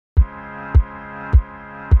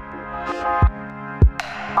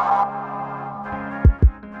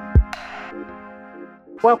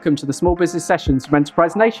Welcome to the Small Business Sessions from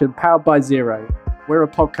Enterprise Nation, powered by Xero. We're a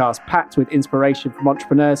podcast packed with inspiration from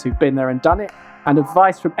entrepreneurs who've been there and done it, and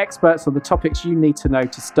advice from experts on the topics you need to know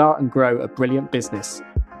to start and grow a brilliant business.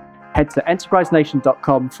 Head to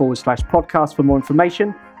enterprisenation.com/podcast for more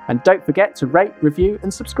information, and don't forget to rate, review,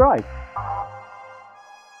 and subscribe.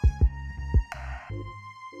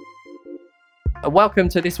 Welcome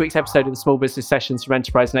to this week's episode of the Small Business Sessions from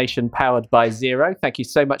Enterprise Nation, powered by Xero. Thank you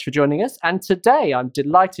so much for joining us. And today I'm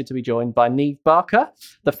delighted to be joined by Niamh Barker,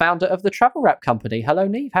 the founder of the Travel Wrap Company. Hello,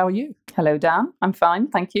 Niamh. How are you? Hello, Dan. I'm fine.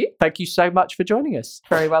 Thank you. Thank you so much for joining us.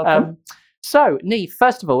 Very welcome. So, Niamh,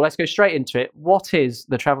 first of all, let's go straight into it. What is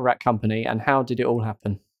the Travel Wrap Company and how did it all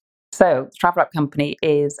happen? So, the Travel Wrap Company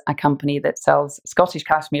is a company that sells Scottish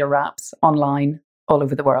cashmere wraps online all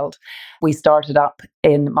over the world. We started up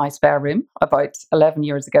in my spare room about 11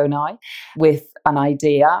 years ago now with an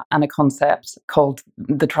idea and a concept called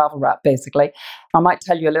the Travel Wrap, basically. I might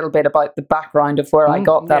tell you a little bit about the background of where I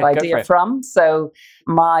got that idea from. So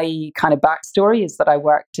my kind of backstory is that I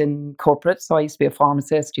worked in corporate. So I used to be a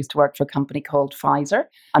pharmacist, used to work for a company called Pfizer.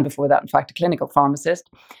 And before that, in fact, a clinical pharmacist.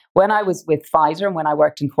 When I was with Pfizer and when I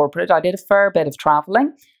worked in corporate, I did a fair bit of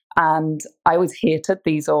traveling. And I always hated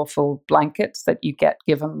these awful blankets that you get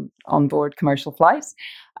given on board commercial flights.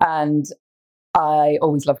 And I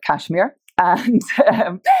always loved cashmere. And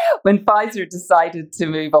when Pfizer decided to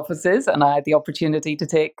move offices and I had the opportunity to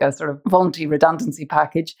take a sort of voluntary redundancy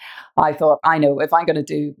package, I thought, I know if I'm going to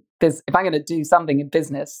do this, if I'm going to do something in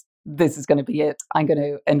business, this is going to be it. I'm going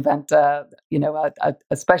to invent a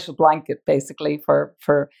special blanket basically for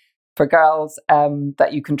girls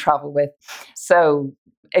that you can travel with. So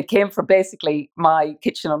it came from basically my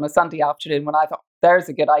kitchen on a Sunday afternoon when I thought, there's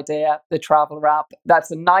a good idea, the travel wrap. That's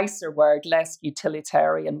a nicer word, less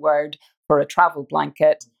utilitarian word for a travel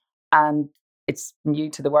blanket. And it's new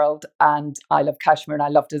to the world. And I love cashmere and I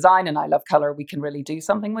love design and I love color. We can really do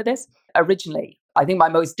something with this. Originally, I think my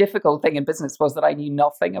most difficult thing in business was that I knew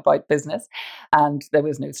nothing about business and there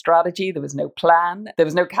was no strategy, there was no plan, there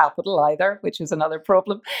was no capital either, which was another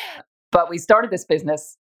problem. But we started this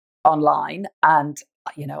business online and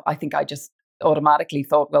I think I just automatically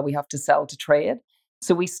thought, well, we have to sell to trade.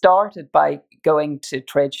 So we started by going to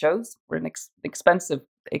trade shows. We're an expensive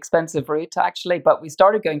route, actually, but we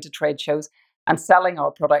started going to trade shows and selling our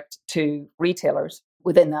product to retailers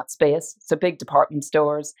within that space. So big department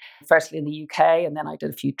stores, firstly in the UK, and then I did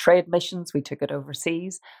a few trade missions. We took it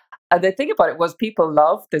overseas. And the thing about it was people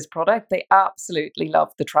loved this product. They absolutely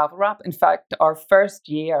loved the travel wrap. In fact, our first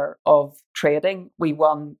year of trading, we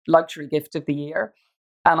won Luxury Gift of the Year.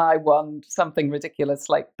 And I won something ridiculous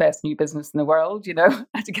like best new business in the world, I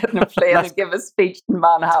had to get on a plane and give a speech in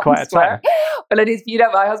Manhattan Square. But it is,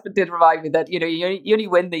 my husband did remind me that, you only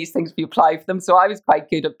win these things if you apply for them. So I was quite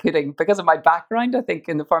good at putting, because of my background, I think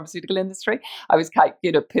in the pharmaceutical industry, I was quite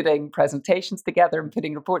good at putting presentations together and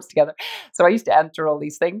putting reports together. So I used to enter all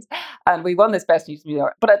these things and we won this best news.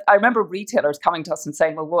 But I remember retailers coming to us and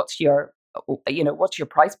saying, well, what's your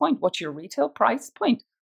price point? What's your retail price point?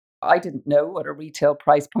 I didn't know what a retail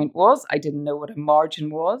price point was. I didn't know what a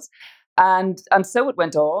margin was. And so it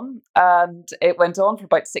went on. And it went on for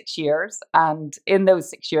about 6 years. And in those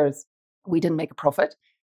 6 years, we didn't make a profit.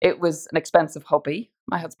 It was an expensive hobby,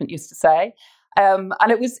 my husband used to say. And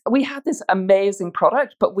we had this amazing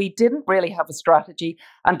product, but we didn't really have a strategy.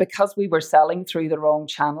 And because we were selling through the wrong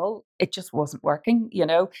channel, it just wasn't working.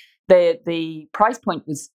 The price point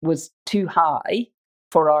was too high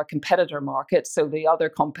for our competitor market. So the other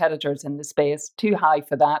competitors in the space, too high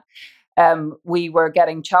for that. We were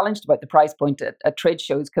getting challenged about the price point at trade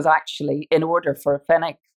shows because actually in order for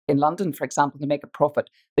Fenwick in London, for example, to make a profit,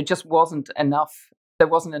 there just wasn't enough. There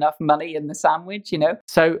wasn't enough money in the sandwich,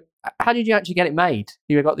 So how did you actually get it made?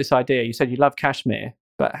 You got this idea. You said you love cashmere.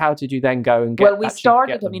 But how did you then go and get? Well, we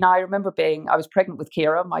started. I remember I was pregnant with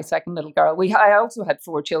Kira, my second little girl. I also had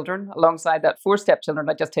 4 children alongside that, 4 stepchildren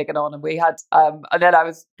I'd just taken on, and we had. And then I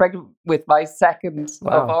was pregnant with my second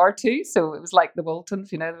of our 2, so it was like the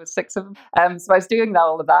Waltons, there was 6 of them. So I was doing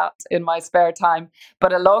all of that in my spare time.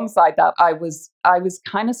 But alongside that, I was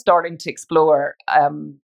kind of starting to explore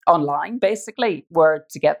online, basically, where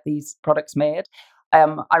to get these products made.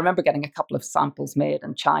 I remember getting a couple of samples made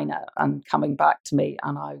in China and coming back to me,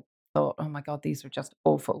 and I thought, oh my God, these are just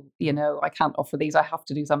awful. I can't offer these. I have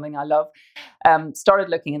to do something I love. Started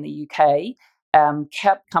looking in the UK,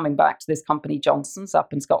 kept coming back to this company, Johnson's,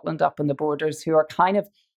 up in Scotland, up in the borders, who are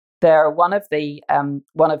they're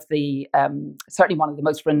certainly one of the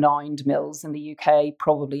most renowned mills in the UK,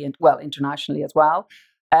 probably, internationally as well.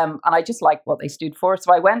 And I just liked what they stood for.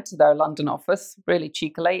 So I went to their London office really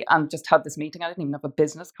cheekily and just had this meeting. I didn't even have a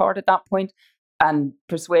business card at that point. and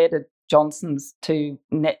persuaded Johnson's to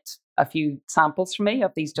knit a few samples for me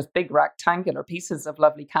of these just big rectangular pieces of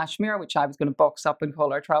lovely cashmere, which I was going to box up and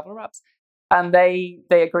call our travel wraps. And they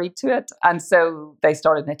agreed to it. And so they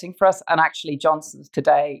started knitting for us. And actually, Johnson's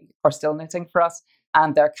today are still knitting for us.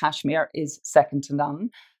 And their cashmere is second to none.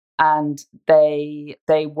 And they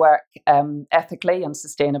work ethically and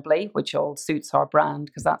sustainably, which all suits our brand,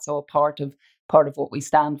 because that's all part of what we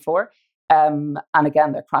stand for. And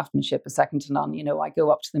again, their craftsmanship is second to none. I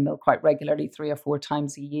go up to the mill quite regularly, 3 or 4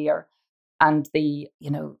 times a year. And the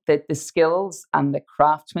skills and the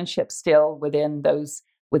craftsmanship still within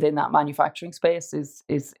that manufacturing space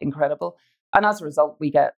is incredible. And as a result,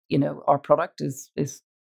 we get, our product is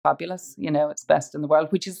fabulous. It's best in the world,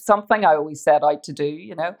 which is something I always set out to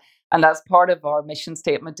do, and that's part of our mission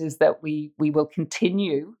statement, is that we will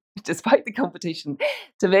continue, despite the competition,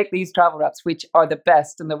 to make these travel wraps, which are the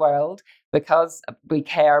best in the world, because we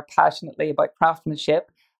care passionately about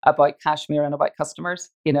craftsmanship, about cashmere, and about customers,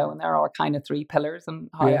 and there are kind of 3 pillars and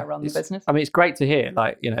how I run the business. I mean, it's great to hear,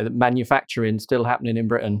 that manufacturing still happening in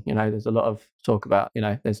Britain. There's a lot of talk about,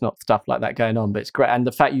 there's not stuff like that going on, but it's great. And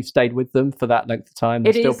the fact you've stayed with them for that length of time,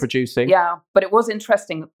 they're still producing. Yeah, but it was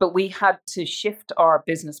interesting. But we had to shift our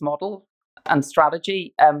business model and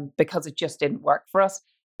strategy because it just didn't work for us.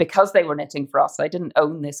 Because they were knitting for us, I didn't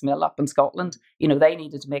own this mill up in Scotland. They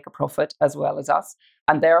needed to make a profit as well as us.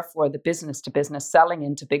 And therefore, the business to business selling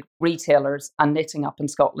into big retailers and knitting up in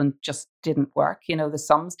Scotland just didn't work. The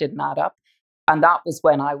sums didn't add up. And that was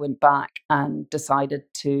when I went back and decided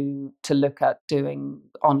to look at doing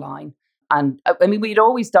online. And I mean, we'd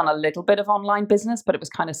always done a little bit of online business, but it was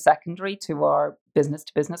kind of secondary to our business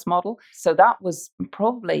to business model. So that was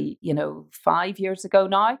probably, 5 years ago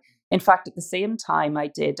now. In fact, at the same time, I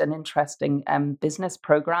did an interesting business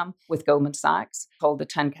program with Goldman Sachs called the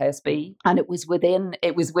 10KSB. And it was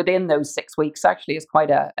within those 6 weeks. Actually, it's quite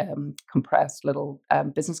a compressed little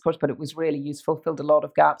business course, but it was really useful, filled a lot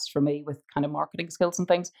of gaps for me with kind of marketing skills and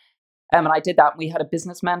things. And I did that. We had a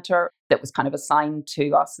business mentor that was kind of assigned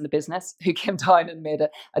to us in the business, who came down and made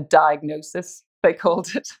a diagnosis, they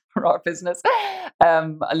called it, for our business.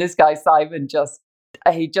 And this guy, Simon,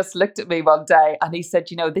 he just looked at me one day and he said,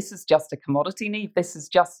 this is just a commodity, Niamh. This is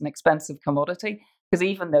just an expensive commodity. Because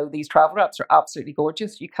even though these travel wraps are absolutely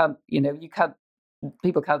gorgeous, people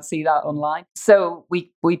can't see that online. So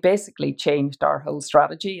we basically changed our whole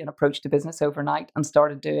strategy and approach to business overnight and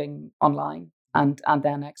started doing online and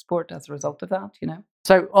then export as a result of that,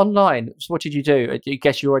 So online, so what did you do? I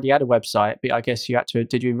guess you already had a website, but I guess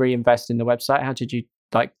did you reinvest in the website? How did you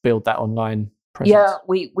build that online presence? Yeah,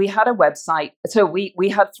 we had a website. So we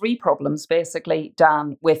had 3 problems basically,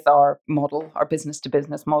 Dan, with our model, our business to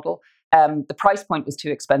business model. The price point was too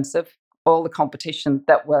expensive. All the competition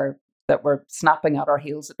that were snapping at our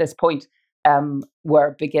heels at this point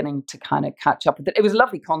were beginning to kind of catch up with it. It was a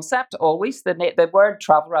lovely concept always. The word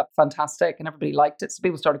travel wrap, fantastic, and everybody liked it. So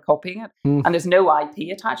people started copying it. And there's no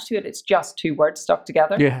IP attached to it. It's just 2 words stuck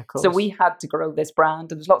together. Yeah, of course. So we had to grow this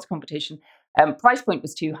brand, and there's lots of competition. Price point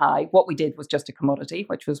was too high. What we did was just a commodity,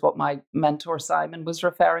 which was what my mentor Simon was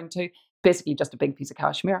referring to. Basically just a big piece of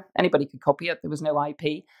cashmere. Anybody could copy it. There was no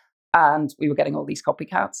IP. And we were getting all these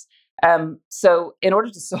copycats. So in order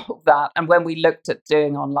to solve that, and when we looked at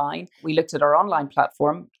doing online, we looked at our online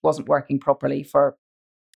platform. It wasn't working properly for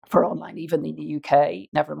online, even in the UK,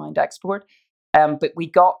 never mind export. But we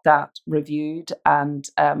got that reviewed and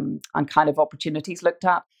kind of opportunities looked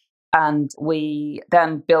at. And we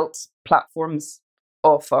then built platforms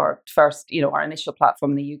of our first, our initial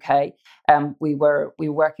platform in the UK. We were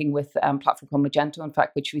working with a platform called Magento, in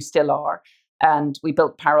fact, which we still are. And we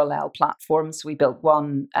built parallel platforms. We built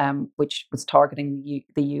one which was targeting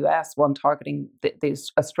the US, one targeting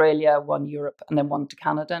Australia, one Europe, and then one to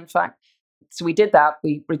Canada, in fact. So we did that.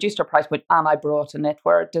 We reduced our price point, and I brought a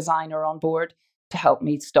knitwear designer on board to help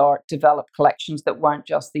me develop collections that weren't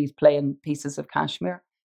just these plain pieces of cashmere.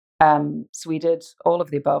 So we did all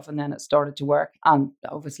of the above, and then it started to work. And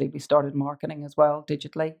obviously we started marketing as well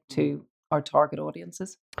digitally to our target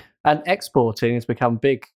audiences. And exporting has become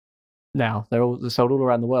big now. They're sold all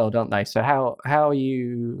around the world, aren't they? So how are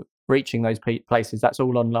you reaching those places? That's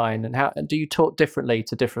all online. And how do you talk differently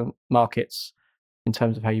to different markets in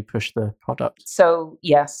terms of how you push the product? So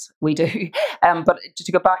yes, we do. But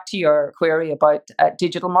to go back to your query about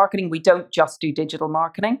digital marketing, we don't just do digital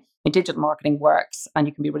marketing. Digital marketing works and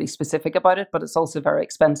you can be really specific about it, but it's also very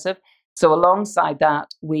expensive. So alongside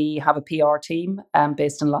that, we have a PR team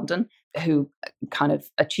based in London who kind of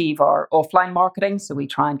achieve our offline marketing. So we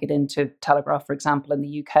try and get into Telegraph, for example, in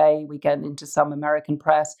the UK. We get into some American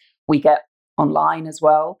press. We get online as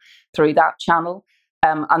well through that channel.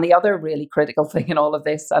 And the other really critical thing in all of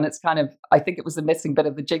this, and it's kind of, I think it was the missing bit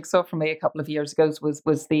of the jigsaw for me a couple of years ago, was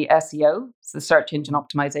the SEO, so the search engine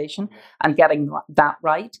optimization, and getting that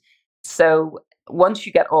right. So once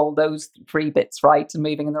you get all those three bits right and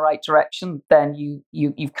moving in the right direction, then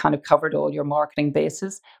you've kind of covered all your marketing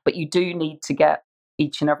bases. But you do need to get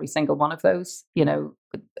each and every single one of those,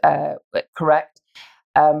 correct.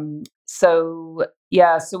 So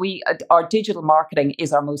our digital marketing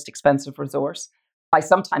is our most expensive resource. I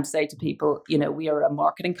sometimes say to people, we are a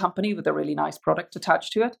marketing company with a really nice product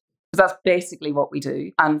attached to it, because that's basically what we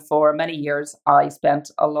do. And for many years, I spent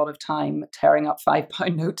a lot of time tearing up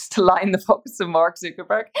 £5 notes to line the pockets of Mark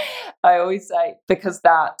Zuckerberg. I always say, because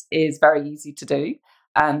that is very easy to do.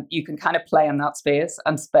 And you can kind of play in that space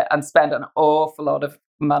and spend an awful lot of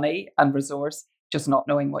money and resource just not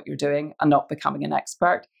knowing what you're doing and not becoming an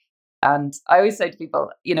expert. And I always say to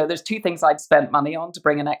people, there's two things I'd spent money on to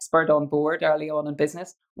bring an expert on board early on in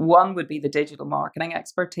business. One would be the digital marketing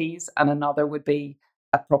expertise, and another would be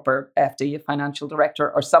a proper FD, a financial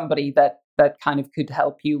director, or somebody that kind of could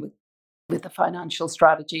help you with the financial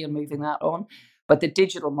strategy and moving that on. But the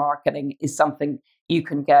digital marketing is something you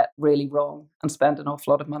can get really wrong and spend an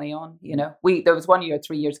awful lot of money on. There was 1 year,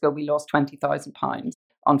 3 years ago, we lost £20,000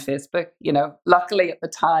 on Facebook. Luckily at the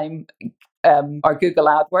time, our Google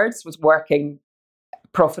AdWords was working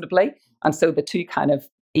profitably. And so the two kind of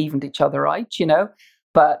evened each other out,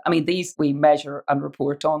 But I mean, these we measure and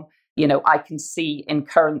report on. I can see in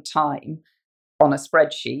current time on a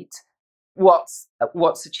spreadsheet what's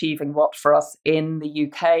achieving what for us in the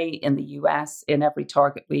UK, in the US, in every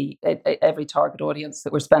target audience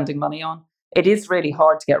that we're spending money on. It is really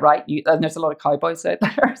hard to get right. And there's a lot of cowboys out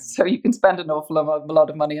there, so you can spend an awful lot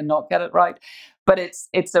of money and not get it right. But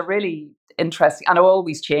it's a really interesting, and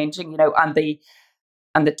always changing,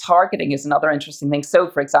 and the targeting is another interesting thing. So,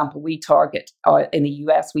 for example, we target in the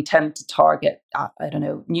US, we tend to target,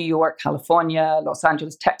 New York, California, Los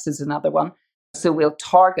Angeles, Texas is another one. So we'll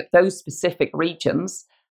target those specific regions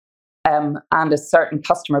and a certain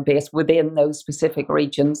customer base within those specific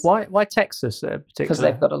regions. Why Texas particularly? Because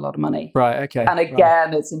they've got a lot of money. Right, okay. And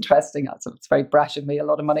again, It's interesting. It's very brash of me, a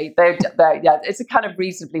lot of money. It's a kind of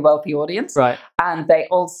reasonably wealthy audience. Right. And they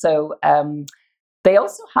also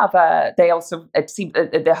it seems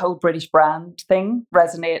the whole British brand thing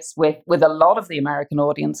resonates with a lot of the American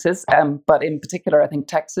audiences, but in particular, I think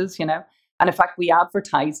Texas, And in fact, we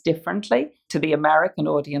advertise differently to the American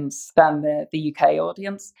audience than the UK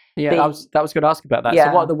audience. Yeah, I was going to ask about that. Yeah.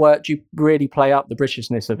 So what are the work, do you really play up the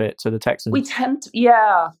Britishness of it to the Texans? We tend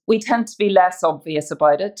to be less obvious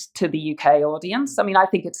about it to the UK audience. I mean, I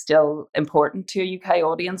think it's still important to a UK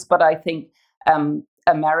audience, but I think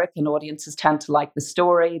American audiences tend to like the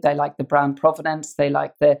story. They like the brand provenance. They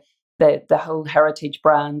like the whole heritage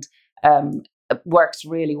brand. It works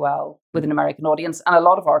really well with an American audience. And a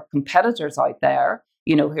lot of our competitors out there,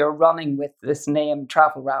 who are running with this name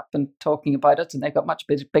Travel Wrap and talking about it, and they've got much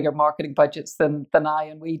bigger marketing budgets than I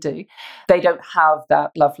and we do. They don't have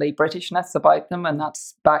that lovely Britishness about them, and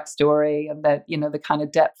that's backstory and the kind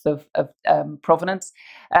of depth of provenance.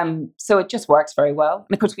 So it just works very well.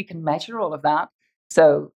 And of course, we can measure all of that.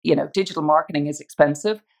 So, digital marketing is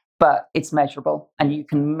expensive, but it's measurable, and you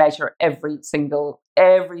can measure every single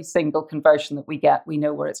conversion that we get. We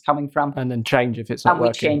know where it's coming from, and then change if it's not working.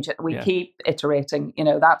 And we change it. We keep iterating.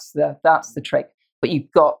 That's the trick. But you've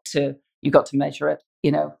got to measure it.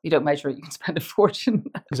 You don't measure it, you can spend a fortune.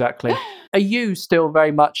 Exactly. Are you still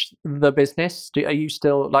very much the business? Are you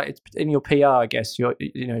still it's in your PR? I guess we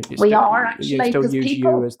are actually. You still use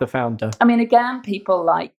you as the founder. I mean, again, people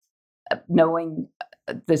like knowing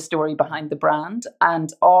the story behind the brand,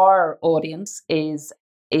 and our audience is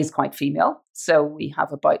quite female. So we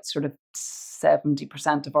have about sort of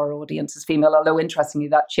 70% of our audience is female, although interestingly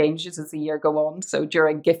that changes as the year go on. So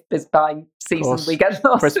during gift buying season, we get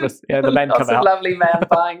lots the men come out. Lovely men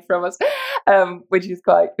buying from us, which is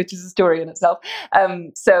a story in itself.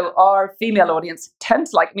 So our female audience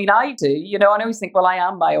tends to like, I do, and I always think, well, I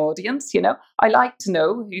am my audience, I like to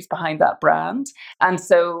know who's behind that brand. And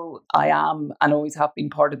so I am, and always have been,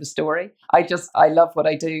 part of the story. I love what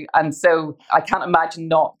I do. And so I can't imagine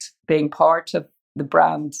not being part of the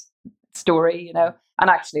brand story, and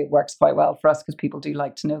actually it works quite well for us because people do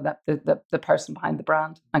like to know that the person behind the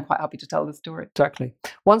brand. I'm quite happy to tell the story. Exactly.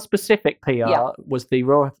 One specific PR was the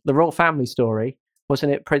royal family story,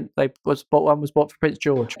 wasn't it? One was bought for Prince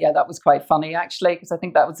George. Yeah, that was quite funny actually, because I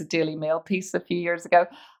think that was a Daily Mail piece a few years ago,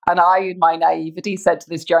 and I, in my naivety, said to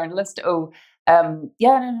this journalist, no.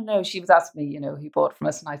 She was asking me, who bought from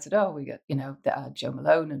us, and I said, we get, Joe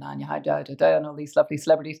Malone and Anya Hada and all these lovely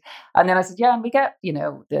celebrities. And then I said, and we get,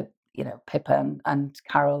 the Pippa and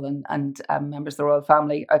Carol and members of the royal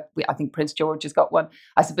family. I think Prince George has got one.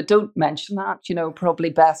 I said, but don't mention that, probably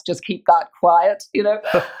best just keep that quiet,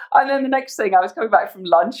 And then the next thing, I was coming back from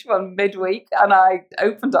lunch one midweek and I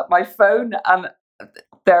opened up my phone and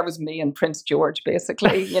there was me and Prince George,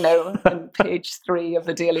 basically, in page 3 of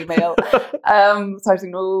the Daily Mail. So I was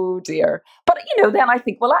thinking, oh dear. But, then I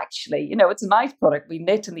think, well, actually, it's a nice product. We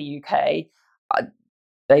knit in the UK.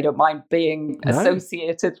 They don't mind being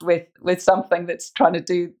associated with something that's trying to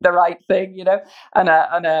do the right thing, and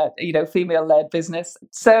a female-led business.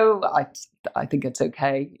 So I think it's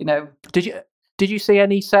okay, Did you see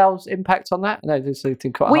any sales impact on that? No, this is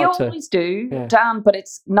quite we hard to... always do, Dan, but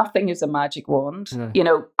nothing is a magic wand.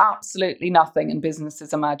 No. Absolutely nothing in business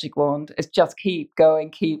is a magic wand. It's just keep going,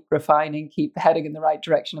 keep refining, keep heading in the right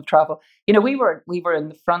direction of travel. We were in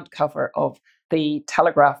the front cover of the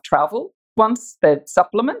Telegraph Travel once, the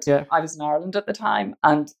supplement. I was in Ireland at the time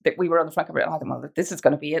and we were on the front cover and I thought, well, this is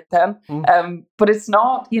going to be it then. But it's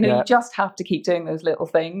not, you just have to keep doing those little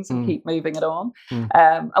things and keep moving it on.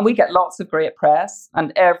 And we get lots of great press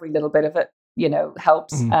and every little bit of it,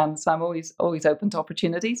 helps. So I'm always open to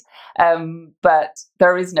opportunities. But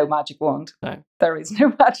there is no magic wand. No. There is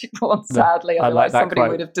no magic wand, sadly. No, otherwise like somebody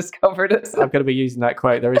quote. would have discovered it. I'm going to be using that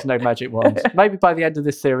quote. There is no magic wand. Maybe by the end of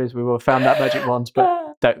this series we will have found that magic wand, but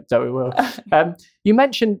don't we will. You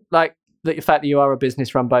mentioned the fact that you are a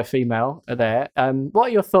business run by a female there. What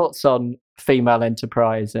are your thoughts on female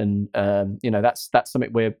enterprise? And that's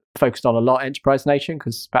something we're focused on a lot at Enterprise Nation,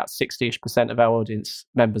 because about 60-ish% of our audience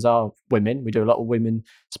members are women. We do a lot of women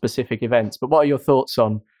specific events. But what are your thoughts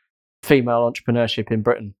on female entrepreneurship in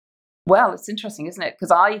Britain? Well, it's interesting, isn't it?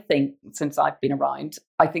 Because I think since I've been around,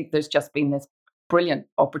 I think there's just been this brilliant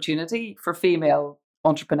opportunity for female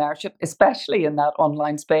entrepreneurship, especially in that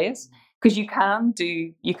online space. Because you can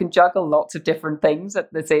juggle lots of different things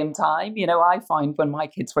at the same time. I find when my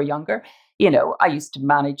kids were younger, I used to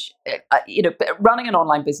manage, running an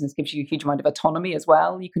online business gives you a huge amount of autonomy as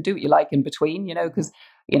well. You can do what you like in between, because,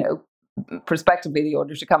 prospectively the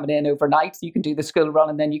orders are coming in overnight. So you can do the school run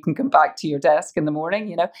and then you can come back to your desk in the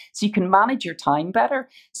morning, so you can manage your time better.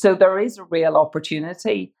 So there is a real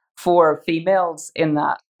opportunity for females in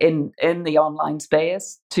the online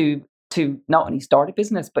space to not only start a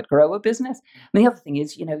business but grow a business. And the other thing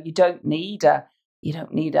is, you don't need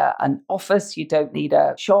an office, you don't need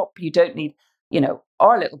a shop, you don't need,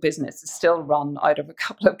 our little business is still run out of a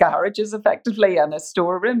couple of garages effectively and a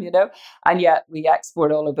storeroom, and yet we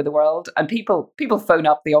export all over the world. And people phone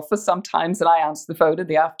up the office sometimes and I answer the phone in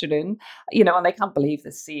the afternoon, and they can't believe the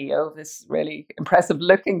CEO of this really impressive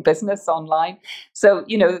looking business online. So,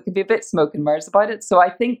 it can be a bit smoke and mirrors about it. So I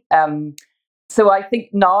think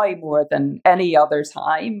now more than any other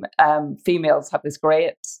time, females have this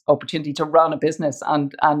great opportunity to run a business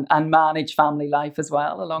and manage family life as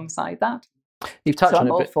well alongside that. You've touched on I'm it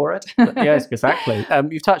a all bit. for it. Yes, exactly.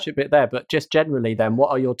 You've touched a bit there, but just generally then,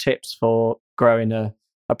 what are your tips for growing a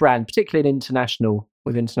brand, particularly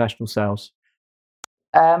with international sales?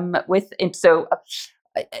 In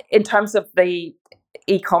terms of the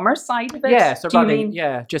e-commerce side of it? Yeah, so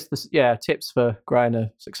tips for growing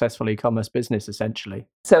a successful e-commerce business, essentially.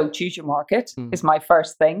 So choose your market is my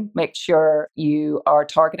first thing. Make sure you are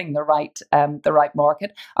targeting the right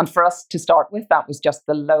market. And for us to start with, that was just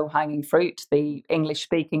the low-hanging fruit, the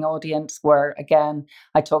English-speaking audience, where, again,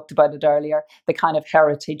 I talked about it earlier, the kind of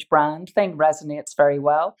heritage brand thing resonates very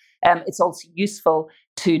well. It's also useful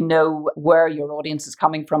to know where your audience is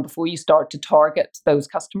coming from before you start to target those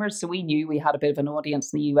customers. So we knew we had a bit of an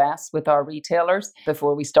audience in the US with our retailers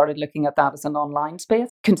before we started looking at that as an online space.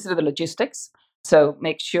 Consider the logistics. So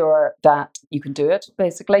make sure that you can do it,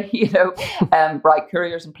 basically, right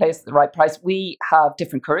couriers in place at the right price. We have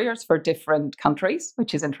different couriers for different countries,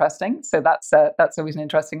 which is interesting. So that's always an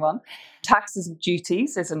interesting one. Taxes and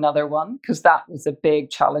duties is another one, because that was a big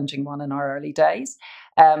challenging one in our early days,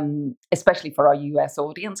 especially for our US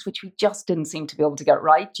audience, which we just didn't seem to be able to get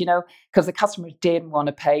right, because the customers didn't want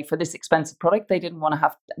to pay for this expensive product. They didn't want to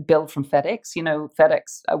have to bill from FedEx,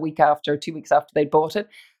 FedEx a week after, 2 weeks after they bought it.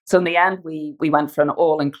 So in the end, we went for an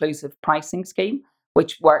all-inclusive pricing scheme,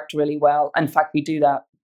 which worked really well. In fact, we do that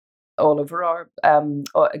all over our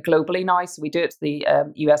globally now. So we do it to the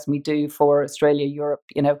US and we do for Australia, Europe,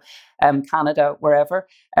 Canada, wherever,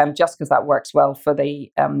 just because that works well for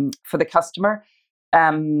the customer.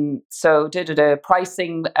 So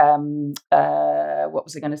pricing, what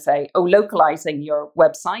was I going to say? Localizing your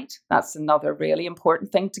website. That's another really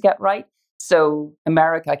important thing to get right. So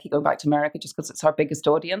America, I keep going back to America just because it's our biggest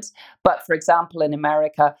audience. But for example, in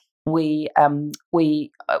America, we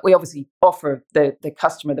obviously offer the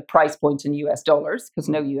customer the price point in US dollars, because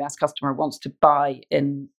no US customer wants to buy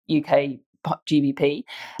in UK GBP.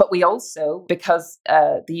 But we also, because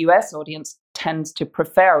the US audience tends to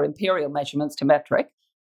prefer imperial measurements to metric,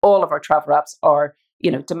 all of our travel wraps are,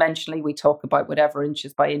 dimensionally, we talk about whatever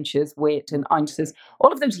inches by inches, weight in ounces,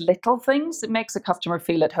 all of those little things that makes a customer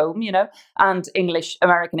feel at home, and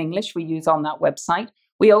American English we use on that website.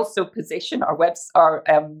 We also position our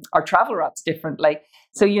travel wraps differently.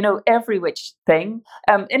 So, every which thing.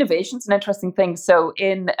 Innovation's an interesting thing. So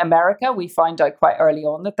in America, we found out quite early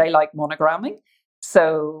on that they like monogramming.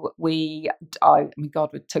 So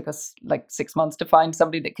it took us like 6 months to find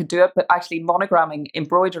somebody that could do it. But actually monogramming,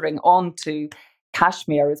 embroidering onto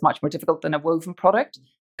cashmere is much more difficult than a woven product,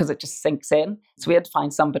 because it just sinks in. So we had to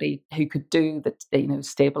find somebody who could do that,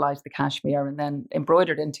 stabilize the cashmere and then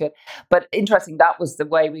embroidered into it. But interesting, that was the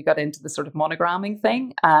way we got into the sort of monogramming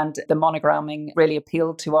thing. And the monogramming really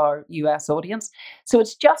appealed to our US audience. So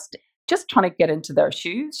it's just trying to get into their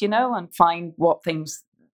shoes, and find what things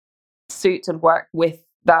suit and work with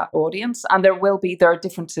that audience. And there are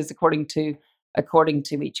differences according to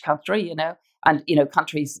each country, And,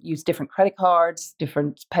 countries use different credit cards,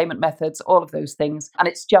 different payment methods, all of those things. And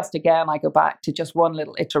it's just, again, I go back to just one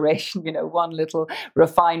little iteration, one little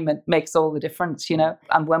refinement makes all the difference,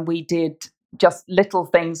 And when we did just little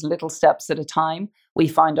things, little steps at a time, we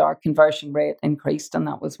found our conversion rate increased. And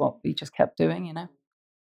that was what we just kept doing,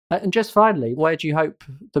 And just finally, where do you hope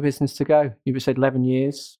the business to go? You said 11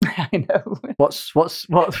 years. I know. What's next?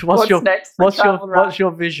 What's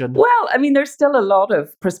your vision? Well, I mean, there's still a lot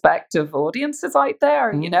of prospective audiences out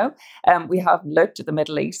there. We haven't looked at the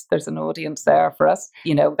Middle East. There's an audience there for us.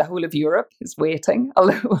 The whole of Europe is waiting.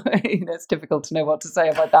 Although it's difficult to know what to say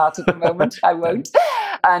about that at the moment. I won't.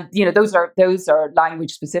 And those are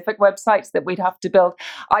language specific websites that we'd have to build.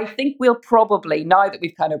 I think we'll probably, now that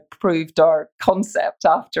we've kind of proved our concept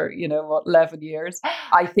after 11 years,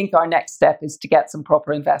 I think our next step is to get some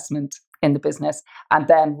proper investment in the business and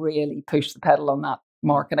then really push the pedal on that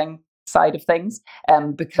marketing side of things.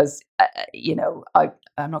 Because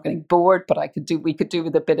I'm not getting bored, but we could do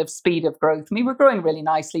with a bit of speed of growth. I mean, we're growing really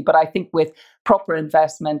nicely, but I think with proper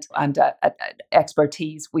investment and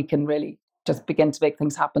expertise, we can really just begin to make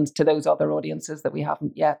things happen to those other audiences that we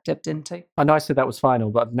haven't yet dipped into. I know I said that was final,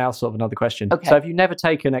 but now sort of another question. Okay. So have you never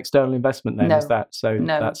taken external investment then? No. Is that so?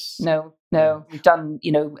 No. We've done,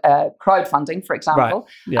 crowdfunding, for example, right.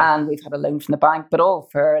 Yeah. And we've had a loan from the bank, but all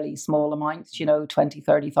fairly small amounts, 20,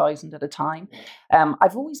 30,000 at a time.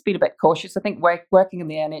 I've always been a bit cautious. I think working in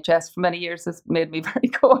the NHS for many years has made me very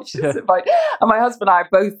cautious about, and my husband and I are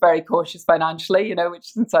both very cautious financially,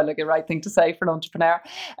 which doesn't sound like the right thing to say for an entrepreneur.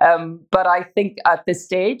 But I think at this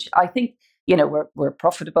stage, we're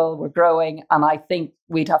profitable, we're growing, and I think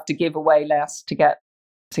we'd have to give away less to get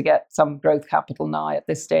some growth capital now at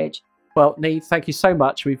this stage. Well, Niamh, thank you so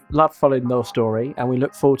much. We've loved following your story and we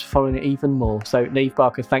look forward to following it even more. So, Niamh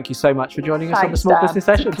Barker, thank you so much for joining us on the Small Business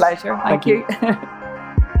Sessions. It's a pleasure. Thank you.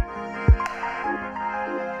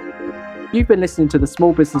 You've been listening to the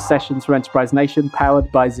Small Business Sessions for Enterprise Nation,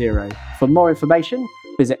 powered by Xero. For more information,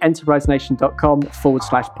 visit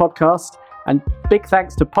enterprisenation.com/podcast. And big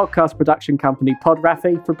thanks to podcast production company Pod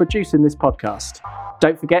Rafi for producing this podcast.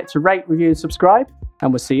 Don't forget to rate, review, and subscribe,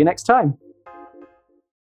 and we'll see you next time.